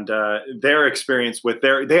their experience with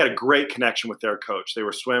they had a great connection with their coach. They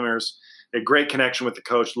were swimmers, a great connection with the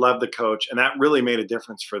coach, loved the coach, and that really made a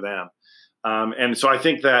difference for them. And so I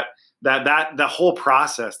think that the whole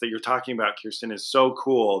process that you're talking about, Kirsten, is so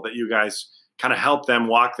cool that you guys kind of help them,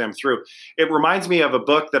 walk them through. It reminds me of a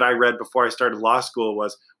book that I read before I started law school,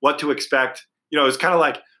 was What to Expect. It was kind of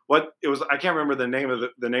like I can't remember the name of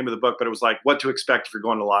the book, but it was like What to Expect if you're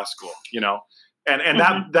going to law school, and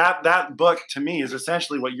Mm-hmm. that book to me is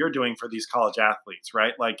essentially what you're doing for these college athletes,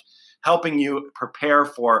 right? Like helping you prepare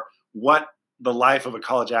for what the life of a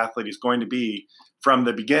college athlete is going to be from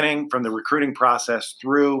the beginning, from the recruiting process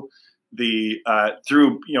through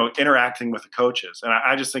interacting with the coaches. And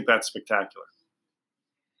I just think that's spectacular.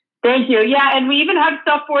 Thank you. Yeah. And we even have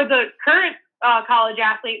stuff for the current college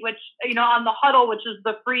athlete, which, on the Huddle, which is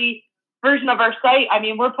the free version of our site. I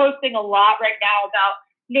mean, we're posting a lot right now about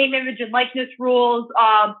name, image, and likeness rules,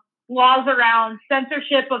 laws around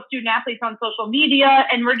censorship of student athletes on social media.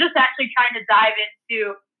 And we're just actually trying to dive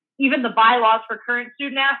into even the bylaws for current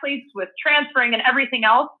student athletes with transferring and everything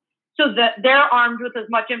else, so that they're armed with as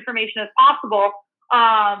much information as possible.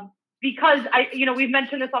 Because we've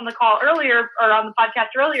mentioned this on the call earlier or on the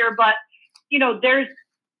podcast earlier, but there's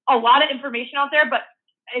a lot of information out there, but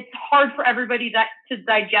it's hard for everybody to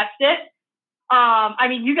digest it. I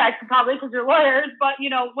mean, you guys can probably, because you're lawyers, but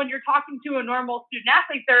when you're talking to a normal student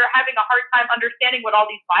athlete, they're having a hard time understanding what all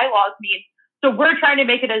these bylaws mean. So we're trying to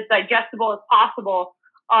make it as digestible as possible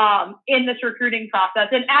in this recruiting process.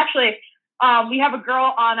 And actually, we have a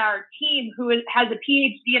girl on our team who has a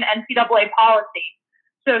PhD in NCAA policy.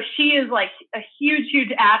 So she is like a huge,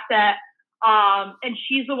 huge asset And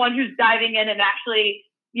she's the one who's diving in and actually,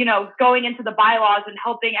 going into the bylaws and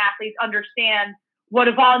helping athletes understand what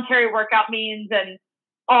a voluntary workout means and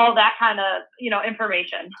all that kind of,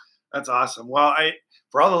 information. That's awesome. Well,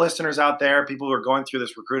 for all the listeners out there, people who are going through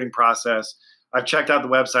this recruiting process, I've checked out the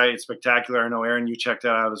website. It's spectacular. I know, Aaron, you checked it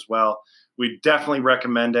out as well. We definitely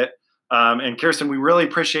recommend it. And Kirsten, we really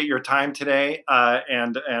appreciate your time today,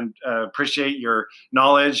 and appreciate your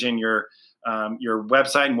knowledge and your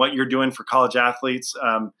website and what you're doing for college athletes.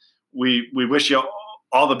 We wish you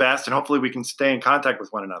all the best, and hopefully we can stay in contact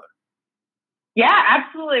with one another. Yeah,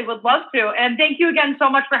 absolutely. Would love to. And thank you again so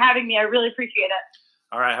much for having me. I really appreciate it.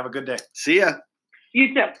 All right. Have a good day. See ya.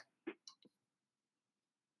 You too.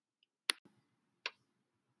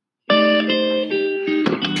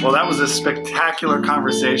 Well, that was a spectacular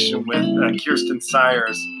conversation with Kirsten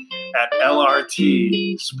Sayers at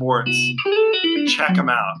LRT Sports. Check them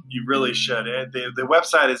out. You really should. The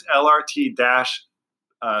website is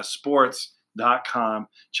lrt-sports.com.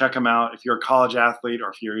 Check them out if you're a college athlete, or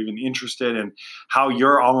if you're even interested in how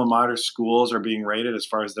your alma mater schools are being rated as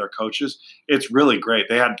far as their coaches. It's really great.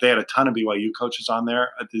 They had a ton of BYU coaches on there.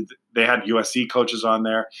 They had USC coaches on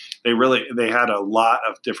there. They had a lot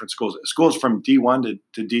of different schools from D1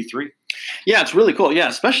 to D3. Yeah, it's really cool. Yeah,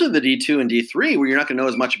 especially the D2 and D3, where you're not going to know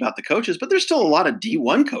as much about the coaches, but there's still a lot of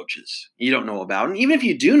D1 coaches you don't know about. And even if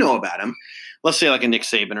you do know about them, let's say like a Nick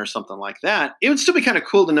Saban or something like that, it would still be kind of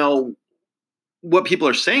cool to know what people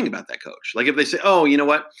are saying about that coach. Like if they say, oh, you know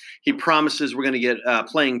what, he promises we're going to get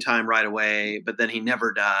playing time right away, but then he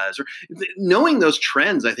never does. Or knowing those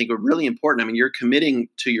trends, I think, are really important. I mean, you're committing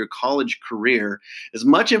to your college career as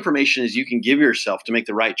much information as you can give yourself to make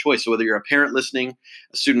the right choice. So whether you're a parent listening,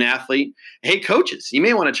 a student athlete, hey, coaches, you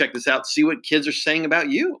may want to check this out, see what kids are saying about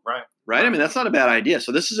you. Right? I mean, that's not a bad idea.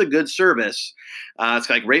 So this is a good service. It's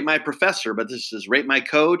like Rate My Professor, but this is Rate My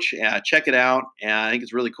Coach. Check it out. And I think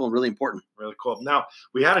it's really cool and really important. Really cool. Now,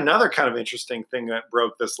 we had another kind of interesting thing that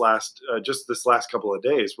broke this last couple of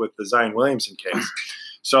days with the Zion Williamson case.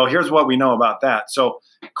 So here's what we know about that. So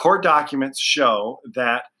court documents show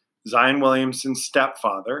that Zion Williamson's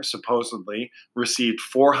stepfather supposedly received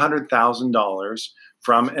 $400,000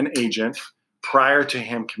 from an agent prior to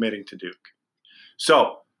him committing to Duke.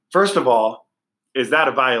 So first of all, is that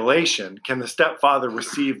a violation? Can the stepfather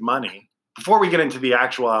receive money? Before we get into the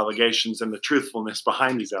actual allegations and the truthfulness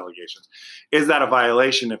behind these allegations, is that a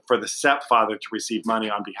violation for the stepfather to receive money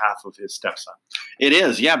on behalf of his stepson? It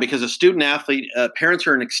is, yeah, because a student athlete, parents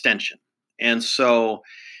are an extension. And so,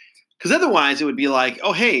 because otherwise it would be like,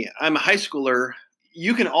 oh, hey, I'm a high schooler.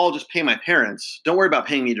 You can all just pay my parents. Don't worry about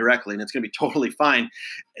paying me directly, and it's going to be totally fine.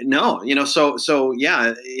 No, so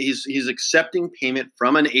yeah, he's accepting payment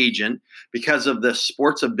from an agent because of the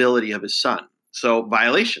sports ability of his son. So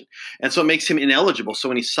violation. And so it makes him ineligible. So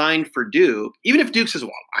when he signed for Duke, even if Duke says,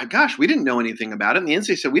 well, gosh, we didn't know anything about it, and the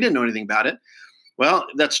NCAA said we didn't know anything about it. Well,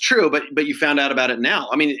 that's true, but you found out about it now.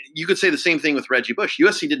 I mean, you could say the same thing with Reggie Bush.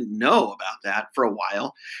 USC didn't know about that for a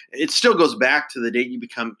while. It still goes back to the date you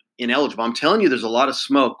become ineligible. I'm telling you, there's a lot of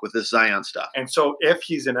smoke with this Zion stuff. And so if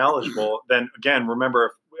he's ineligible, then again,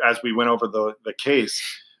 remember, as we went over the case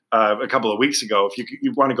a couple of weeks ago, if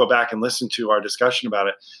you want to go back and listen to our discussion about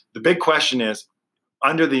it, the big question is,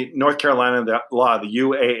 under the North Carolina law, the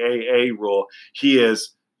UAAA rule,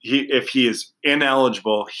 if he is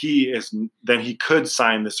ineligible, then he could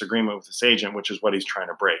sign this agreement with this agent, which is what he's trying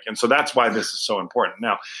to break. And so that's why this is so important.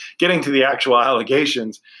 Now, getting to the actual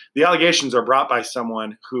allegations, the allegations are brought by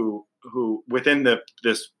someone who within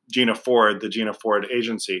this Gina Ford, the Gina Ford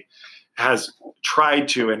agency, has tried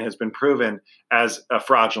to and has been proven as a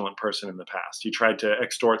fraudulent person in the past. He tried to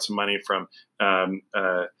extort some money from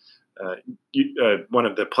one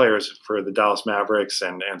of the players for the Dallas Mavericks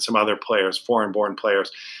and some other players, foreign-born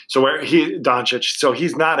players. So Doncic, so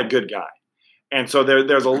he's not a good guy. And so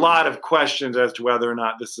there's a lot of questions as to whether or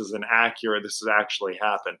not this is this has actually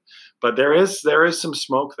happened. But there is some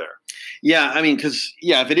smoke there. Yeah, I mean, because,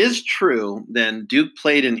 yeah, if it is true, then Duke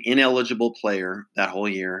played an ineligible player that whole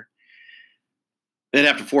year. They'd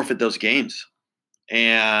have to forfeit those games.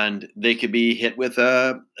 And they could be hit with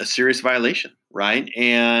a serious violation, right?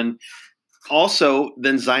 And also,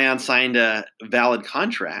 then Zion signed a valid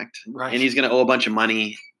contract, right, and he's going to owe a bunch of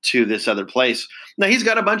money to this other place. Now, he's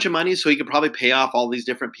got a bunch of money, so he could probably pay off all these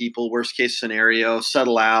different people, worst case scenario,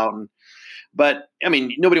 settle out. But, I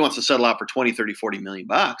mean, nobody wants to settle out for 20, 30, 40 million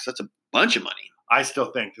bucks. That's a bunch of money. I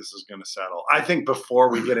still think this is going to settle. I think before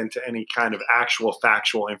we get into any kind of actual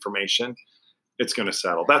factual information, it's going to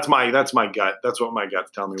settle. That's my gut. That's what my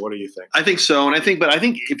gut's telling me. What do you think? I think so, and I think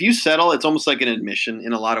if you settle, it's almost like an admission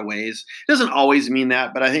in a lot of ways. It doesn't always mean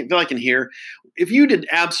that, but I feel like in here, if you did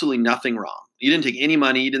absolutely nothing wrong, you didn't take any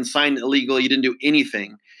money, you didn't sign illegal, you didn't do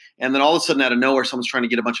anything, and then all of a sudden out of nowhere, someone's trying to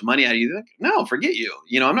get a bunch of money out of you. You're like, no, forget you.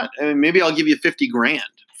 You know, I'm not. I mean, maybe I'll give you $50,000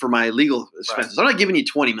 for my legal expenses. Right. I'm not giving you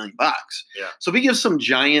 $20 million. Yeah. So if we give some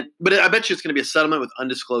giant, but I bet you it's going to be a settlement with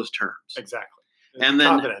undisclosed terms. Exactly. And then,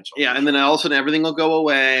 confidential. Yeah, and then all of a sudden everything will go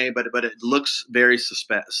away, but it looks very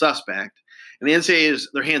suspect. And the NCAA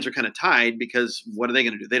their hands are kind of tied because what are they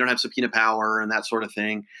going to do? They don't have subpoena power and that sort of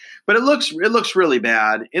thing. But it looks really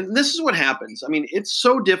bad. And this is what happens. I mean, it's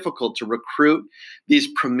so difficult to recruit these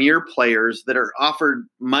premier players that are offered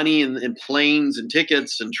money and planes and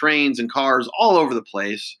tickets and trains and cars all over the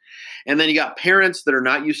place. And then you got parents that are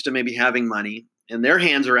not used to maybe having money, and their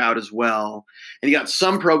hands are out as well. And you got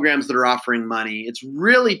some programs that are offering money. It's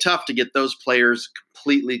really tough to get those players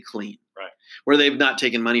completely clean. Right. Where they've not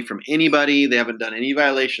taken money from anybody. They haven't done any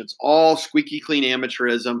violations. All squeaky clean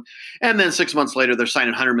amateurism. And then 6 months later, they're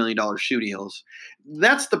signing $100 million shoe deals.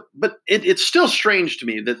 But it's still strange to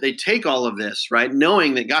me that they take all of this, right?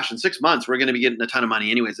 Knowing that, gosh, in 6 months, we're going to be getting a ton of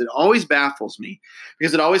money anyways. It always baffles me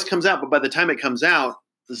because it always comes out. But by the time it comes out,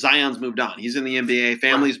 Zion's moved on. He's in the NBA.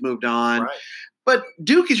 Family's moved on. Right. But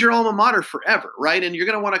Duke is your alma mater forever, right? And you're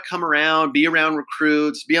going to want to come around, be around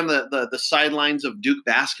recruits, be on the sidelines of Duke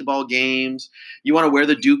basketball games. You want to wear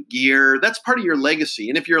the Duke gear. That's part of your legacy.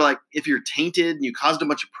 And if you're tainted and you caused a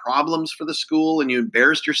bunch of problems for the school and you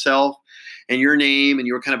embarrassed yourself and your name and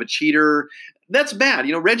you were kind of a cheater, that's bad.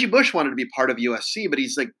 You know, Reggie Bush wanted to be part of USC, but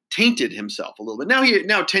he's like tainted himself a little bit.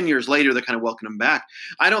 Now 10 years later, they're kind of welcoming him back.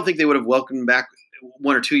 I don't think they would have welcomed him back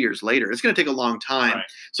 1 or 2 years later. It's going to take a long time. Right.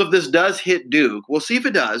 So if this does hit Duke, we'll see if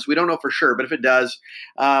it does. We don't know for sure, but if it does,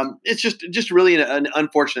 it's just really an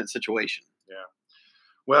unfortunate situation. Yeah.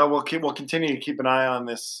 Well, we'll continue to keep an eye on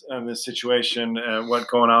this situation. What's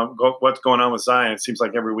going on with Zion? It seems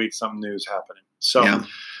like every week something new is happening. So, Yeah.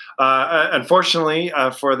 Unfortunately,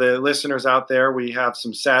 for the listeners out there, we have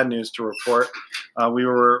some sad news to report. We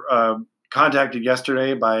were contacted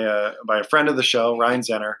yesterday by a friend of the show, Ryan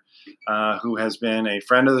Zenner, who has been a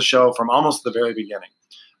friend of the show from almost the very beginning.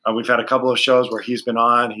 We've had a couple of shows where he's been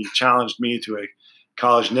on. He challenged me to a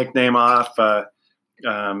college nickname off.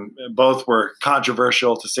 Both were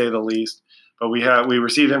controversial, to say the least. But we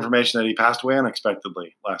received information that he passed away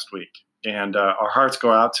unexpectedly last week. And our hearts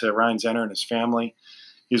go out to Ryan Zenner and his family.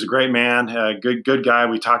 He was a great man, a good guy.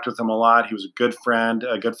 We talked with him a lot. He was a good friend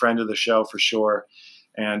of the show for sure.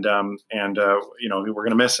 And you know, we're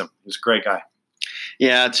going to miss him. He was a great guy.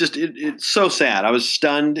 Yeah, it's so sad. I was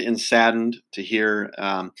stunned and saddened to hear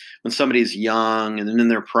when somebody's young and in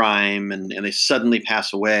their prime and they suddenly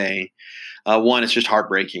pass away. One, it's just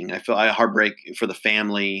heartbreaking. I feel heartbreak for the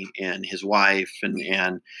family and his wife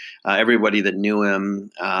and everybody that knew him.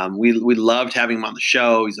 We loved having him on the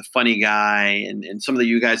show. He's a funny guy, and some of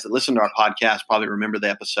you guys that listen to our podcast probably remember the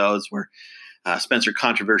episodes where Spencer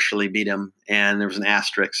controversially beat him, and there was an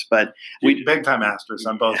asterisk. But big time asterisk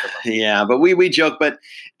on both of them. Yeah, but we joke. But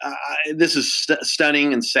this is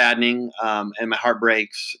stunning and saddening, and my heart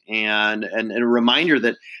breaks. And a reminder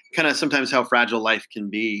that kind of sometimes how fragile life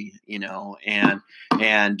can be, you know.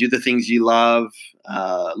 And do the things you love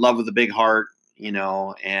with a big heart, you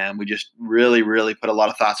know. And we just really, really put a lot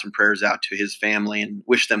of thoughts and prayers out to his family and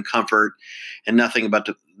wish them comfort and nothing but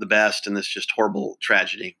the best in this just horrible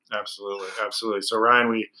tragedy. Absolutely. So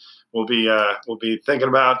Ryan, we'll be thinking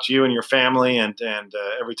about you and your family, and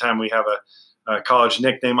every time we have a college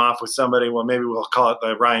nickname off with somebody, well, maybe we'll call it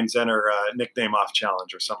the Ryan Zenner nickname off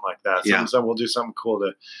challenge or something like that. Yeah. So we'll do something cool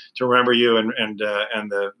to remember you and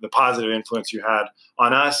the positive influence you had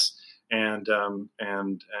on us and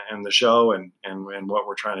the show and what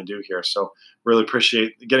we're trying to do here. So really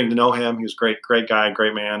appreciate getting to know him. He was a great guy,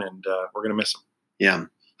 great man, and we're gonna miss him. Yeah.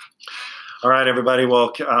 All right, everybody.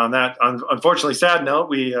 Well, on that unfortunately sad note,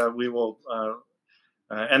 we will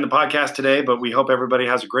end the podcast today. But we hope everybody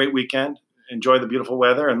has a great weekend. Enjoy the beautiful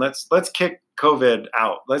weather, and let's kick COVID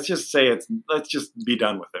out. Let's just be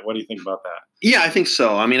done with it. What do you think about that? Yeah, I think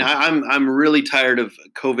so. I mean, I'm really tired of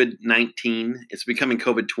COVID-19. It's becoming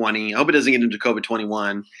COVID-20. I hope it doesn't get into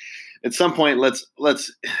COVID-21. At some point,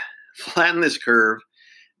 let's flatten this curve.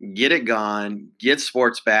 Get it gone, get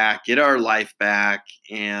sports back, get our life back,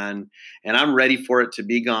 and I'm ready for it to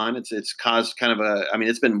be gone. It's caused kind of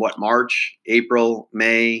it's been March, April,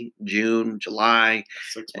 May, June, July.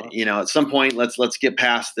 6 months. You know, at some point let's get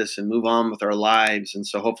past this and move on with our lives. And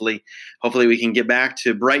so hopefully we can get back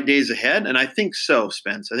to bright days ahead. And I think so,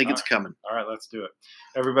 Spence. I think it's coming. All right, let's do it.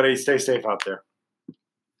 Everybody stay safe out there.